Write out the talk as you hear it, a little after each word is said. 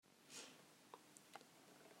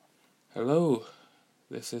Hello,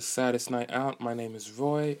 this is Saddest Night Out. My name is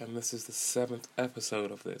Roy, and this is the 7th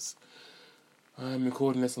episode of this. I'm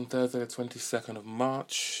recording this on Thursday, the 22nd of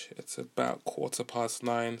March. It's about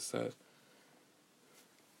 9:15, so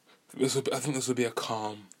I think this will be a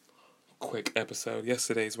calm, quick episode.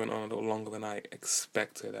 Yesterday's went on a little longer than I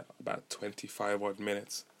expected, at about 25 odd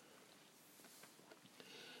minutes.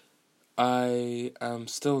 I am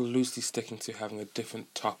still loosely sticking to having a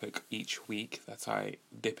different topic each week that I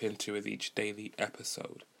dip into with each daily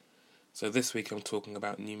episode. So this week I'm talking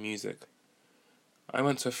about new music. I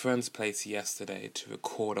went to a friend's place yesterday to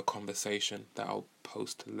record a conversation that I'll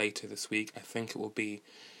post later this week. I think it will be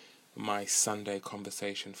my Sunday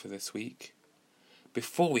conversation for this week.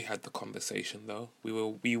 Before we had the conversation though,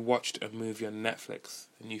 we watched a movie on Netflix,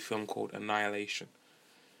 a new film called Annihilation.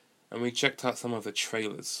 And we checked out some of the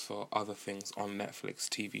trailers for other things on Netflix,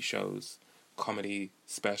 TV shows, comedy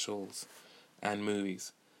specials, and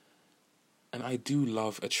movies. And I do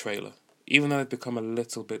love a trailer. Even though they've become a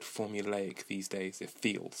little bit formulaic these days, it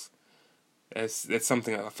feels. It's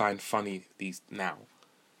something that I find funny now.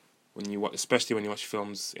 Especially when you watch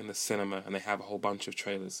films in the cinema and they have a whole bunch of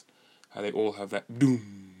trailers. How they all have that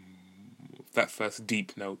doom, that first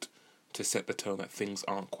deep note to set the tone that things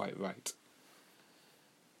aren't quite right.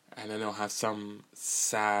 And then they'll have some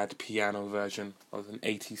sad piano version of an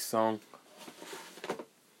 80s song.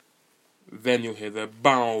 Then you'll hear the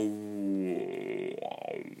bow.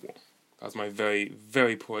 That was my very,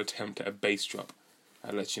 very poor attempt at a bass drop.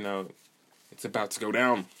 I'll let you know it's about to go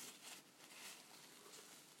down.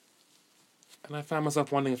 And I found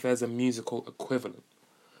myself wondering if there's a musical equivalent.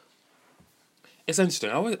 It's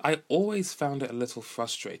interesting. I always found it a little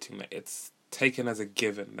frustrating that it's taken as a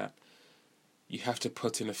given that you have to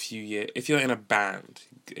put in a few years. If you're in a band,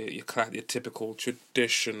 your typical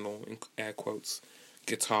traditional, in air quotes,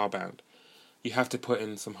 guitar band, you have to put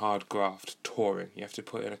in some hard graft, touring. You have to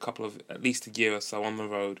put in at least a year or so on the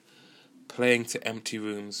road, playing to empty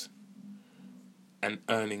rooms, and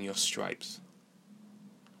earning your stripes.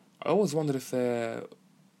 I always wondered if there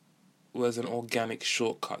was an organic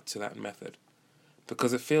shortcut to that method,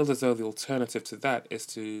 because it feels as though the alternative to that is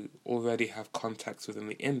to already have contacts within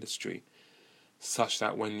the industry, such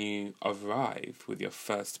that when you arrive with your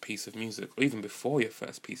first piece of music, or even before your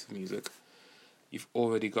first piece of music, you've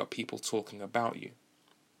already got people talking about you.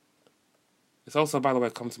 It's also, by the way,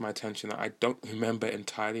 come to my attention that I don't remember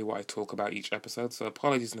entirely what I talk about each episode, so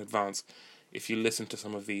apologies in advance if you listen to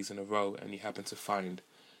some of these in a row and you happen to find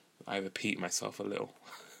I repeat myself a little.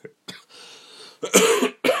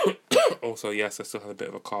 Also, yes, I still have a bit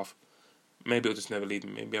of a cough. Maybe it'll just never leave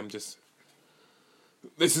me. Maybe this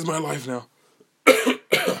is my life now.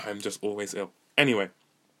 I'm just always ill. Anyway,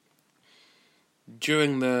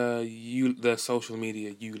 during the social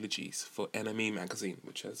media eulogies for NME magazine,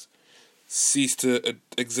 which has ceased to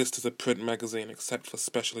exist as a print magazine except for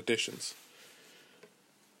special editions,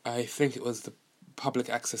 I think it was the Public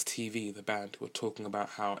Access TV, the band, who were talking about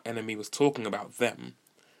how NME was talking about them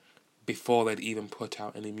before they'd even put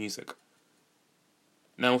out any music.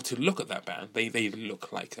 Now, to look at that band, they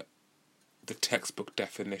look like the textbook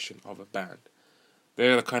definition of a band.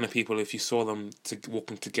 They're the kind of people, if you saw them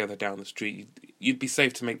walking together down the street, you'd be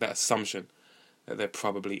safe to make that assumption that they're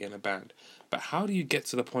probably in a band. But how do you get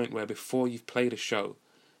to the point where before you've played a show,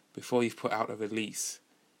 before you've put out a release,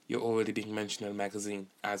 you're already being mentioned in a magazine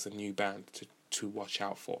as a new band to watch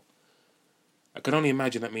out for? I can only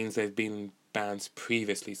imagine that means they've been bands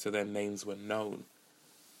previously, so their names were known.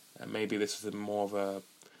 And maybe this was more of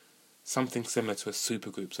something similar to a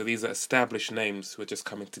supergroup. So these are established names who are just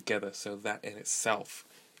coming together, so that in itself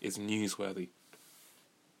is newsworthy.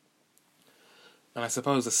 And I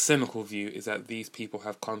suppose a cynical view is that these people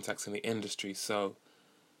have contacts in the industry, so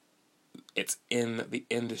it's in the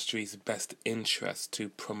industry's best interest to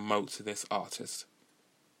promote this artist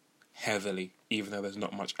heavily, even though there's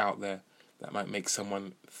not much out there that might make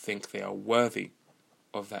someone think they are worthy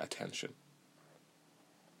of that attention.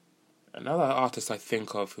 Another artist I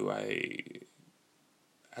think of who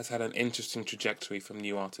has had an interesting trajectory from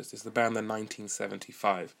new artists is the band The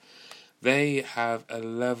 1975. They have a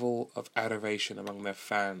level of adoration among their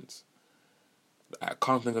fans. I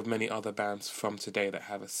can't think of many other bands from today that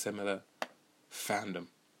have a similar fandom.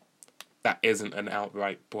 That isn't an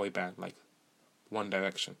outright boy band like One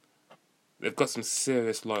Direction. They've got some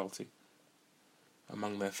serious loyalty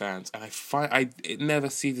among their fans, and it never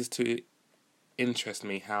ceases to interest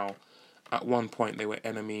me how at one point they were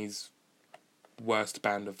NME's worst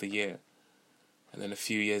band of the year, and then a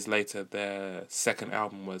few years later their second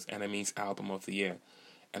album was NME's album of the year,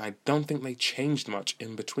 and I don't think they changed much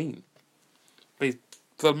in between. They,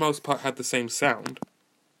 for the most part, had the same sound,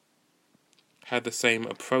 had the same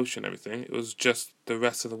approach and everything. It was just the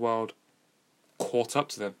rest of the world caught up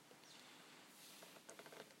to them.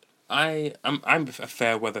 I'm a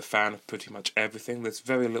fair weather fan of pretty much everything. There's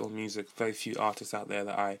very little music, very few artists out there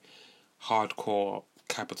that I hardcore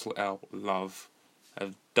capital L love.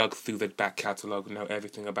 I've dug through the back catalogue, know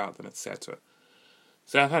everything about them, etc.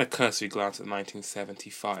 So I've had a cursory glance at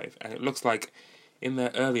 1975, and it looks like in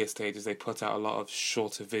their earlier stages they put out a lot of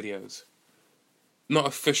shorter videos. Not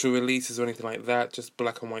official releases or anything like that, just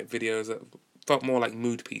black and white videos that felt more like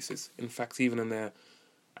mood pieces. In fact, even in their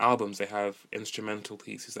albums they have instrumental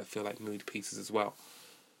pieces that feel like mood pieces as well.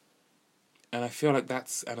 And I feel like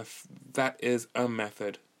that is a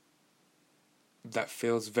method that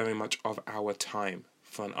feels very much of our time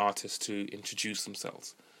for an artist to introduce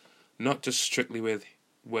themselves. Not just strictly with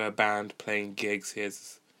we're a band playing gigs,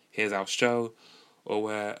 here's our show, or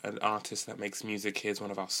we're an artist that makes music, here's one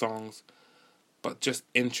of our songs, but just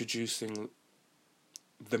introducing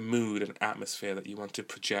the mood and atmosphere that you want to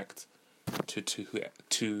project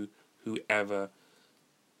to whoever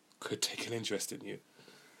could take an interest in you.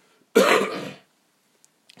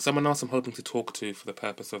 Someone else I'm hoping to talk to for the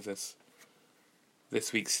purpose of this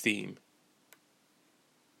week's theme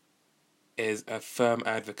is a firm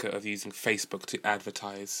advocate of using Facebook to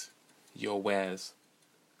advertise your wares,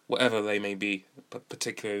 whatever they may be, but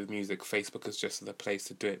particularly music. Facebook is just the place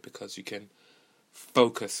to do it because you can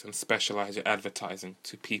focus and specialize your advertising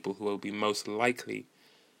to people who will be most likely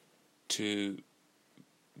to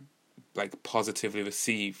positively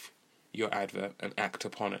receive your advert and act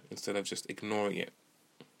upon it instead of just ignoring it.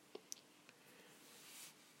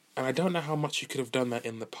 And I don't know how much you could have done that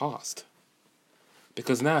in the past.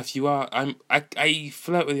 Because now, if you are, I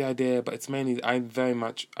flirt with the idea, but it's mainly,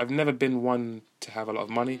 I've never been one to have a lot of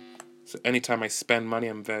money. So anytime I spend money,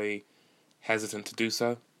 I'm very hesitant to do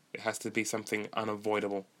so. It has to be something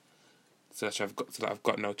unavoidable, so that I've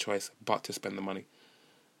got no choice but to spend the money.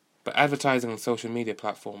 But advertising on social media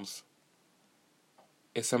platforms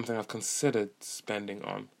is something I've considered spending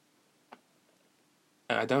on.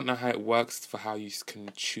 And I don't know how it works for how you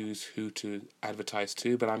can choose who to advertise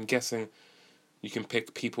to, but I'm guessing you can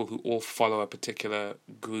pick people who all follow a particular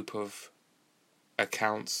group of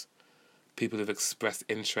accounts, people who've expressed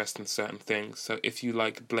interest in certain things. So if you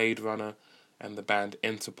like Blade Runner and the band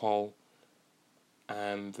Interpol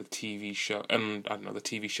and the TV show, the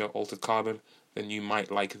TV show Altered Carbon, then you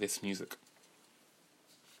might like this music.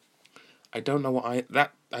 I don't know what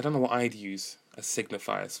I'd use as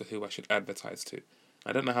signifiers for who I should advertise to.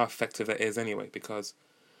 I don't know how effective that is anyway, because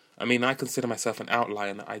I consider myself an outlier,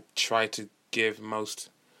 and I try to give most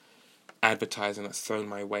advertising that's thrown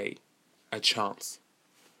my way a chance.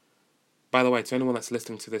 By the way, to anyone that's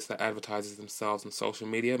listening to this that advertises themselves on social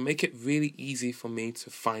media, make it really easy for me to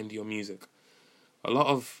find your music. A lot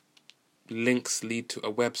of links lead to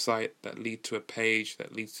a website, that lead to a page,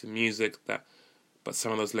 that leads to music, but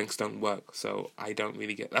some of those links don't work, so I don't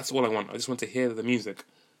really get... That's all I want. I just want to hear the music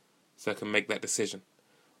so I can make that decision.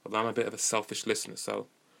 Although I'm a bit of a selfish listener, so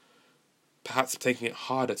perhaps taking it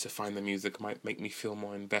harder to find the music might make me feel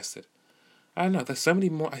more invested. I don't know, there's so many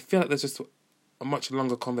more... I feel like there's just a much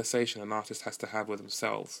longer conversation an artist has to have with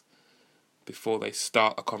themselves before they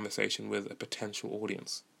start a conversation with a potential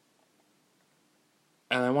audience.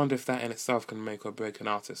 And I wonder if that in itself can make or break an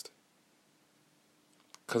artist.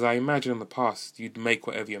 Because I imagine in the past, you'd make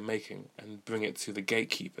whatever you're making and bring it to the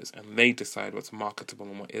gatekeepers, and they decide what's marketable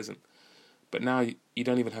and what isn't. But now you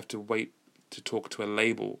don't even have to wait to talk to a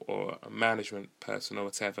label or a management person or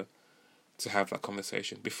whatever to have that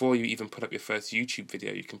conversation. Before you even put up your first YouTube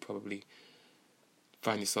video, you can probably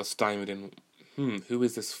find yourself stymied in, who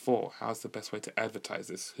is this for? How's the best way to advertise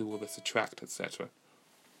this? Who will this attract, etc.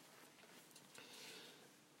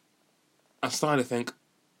 I'm starting to think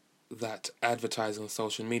that advertising on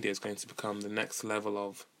social media is going to become the next level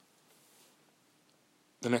of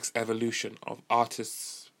the next evolution of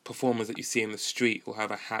artists, performers that you see in the street who'll have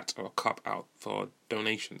a hat or a cup out for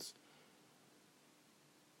donations.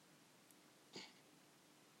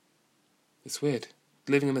 It's weird.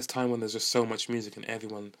 Living in this time when there's just so much music and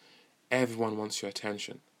everyone wants your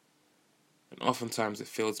attention. And oftentimes it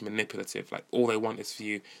feels manipulative, like all they want is for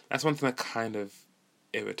you. That's one thing that kind of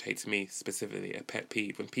irritates me specifically, a pet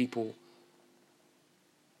peeve. When people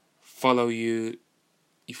follow you,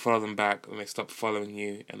 you follow them back, and they stop following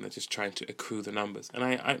you, and they're just trying to accrue the numbers.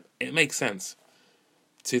 And it makes sense.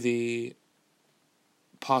 To the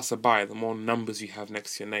passerby, the more numbers you have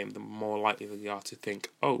next to your name, the more likely they are to think,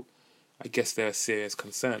 oh, I guess they're a serious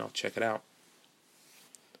concern, I'll check it out.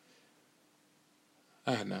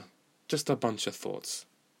 I don't know. Just a bunch of thoughts.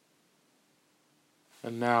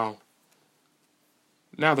 And now,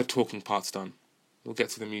 now the talking part's done. We'll get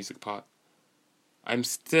to the music part. I'm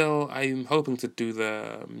hoping to do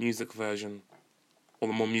the music version, or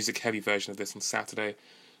the more music-heavy version of this on Saturday.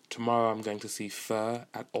 Tomorrow I'm going to see Fur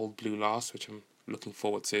at Old Blue Last, which I'm looking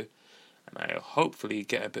forward to. And I'll hopefully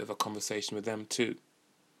get a bit of a conversation with them too.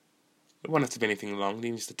 It won't have to be anything long,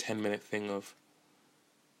 even just a 10-minute thing of,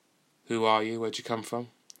 who are you, where'd you come from?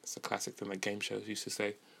 It's a classic thing that game shows used to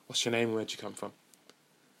say, what's your name, where'd you come from?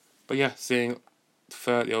 But yeah, seeing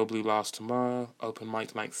Fur at the Old Blue Last tomorrow, open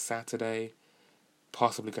mic night Saturday,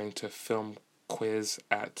 possibly going to a film quiz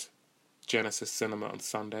at Genesis Cinema on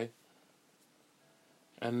Sunday.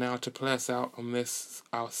 And now to play us out on this,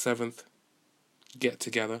 our 7th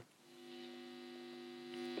get-together,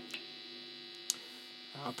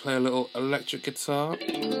 I'll play a little electric guitar.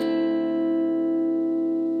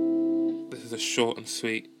 This is a short and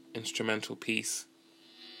sweet instrumental piece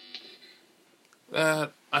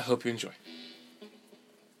that I hope you enjoy.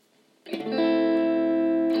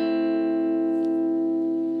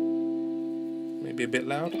 Maybe a bit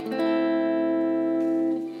loud.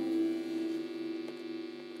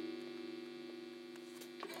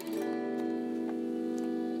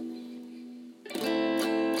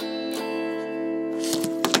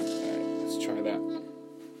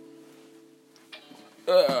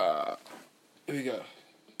 Here we go.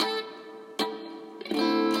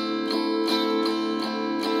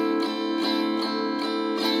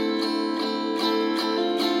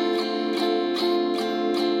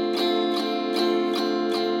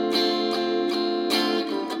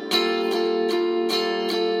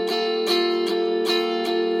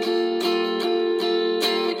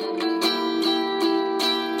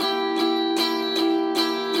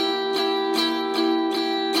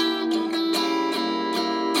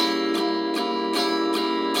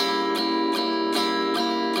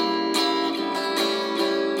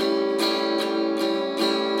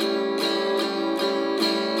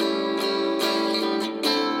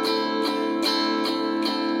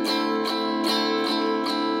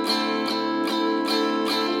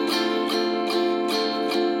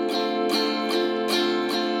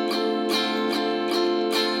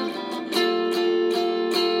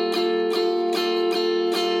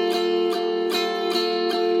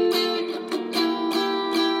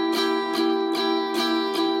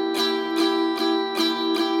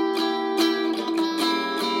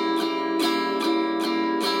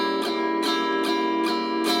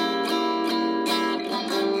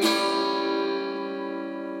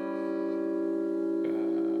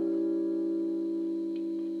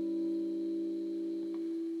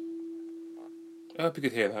 I hope you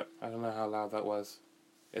could hear that. I don't know how loud that was.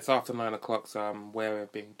 It's after 9 o'clock, so I'm wary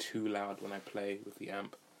of being too loud when I play with the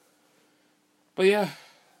amp. But yeah,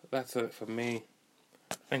 that's it for me.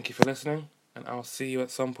 Thank you for listening, and I'll see you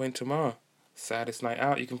at some point tomorrow. Saddest Night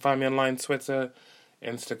Out. You can find me online, Twitter,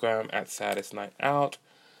 Instagram at Saddest Night Out.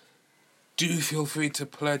 Do feel free to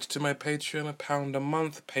pledge to my Patreon, £1 a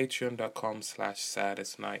month,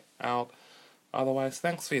 patreon.com/saddestnightout. Otherwise,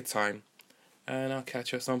 thanks for your time, and I'll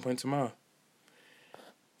catch you at some point tomorrow.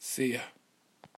 See ya.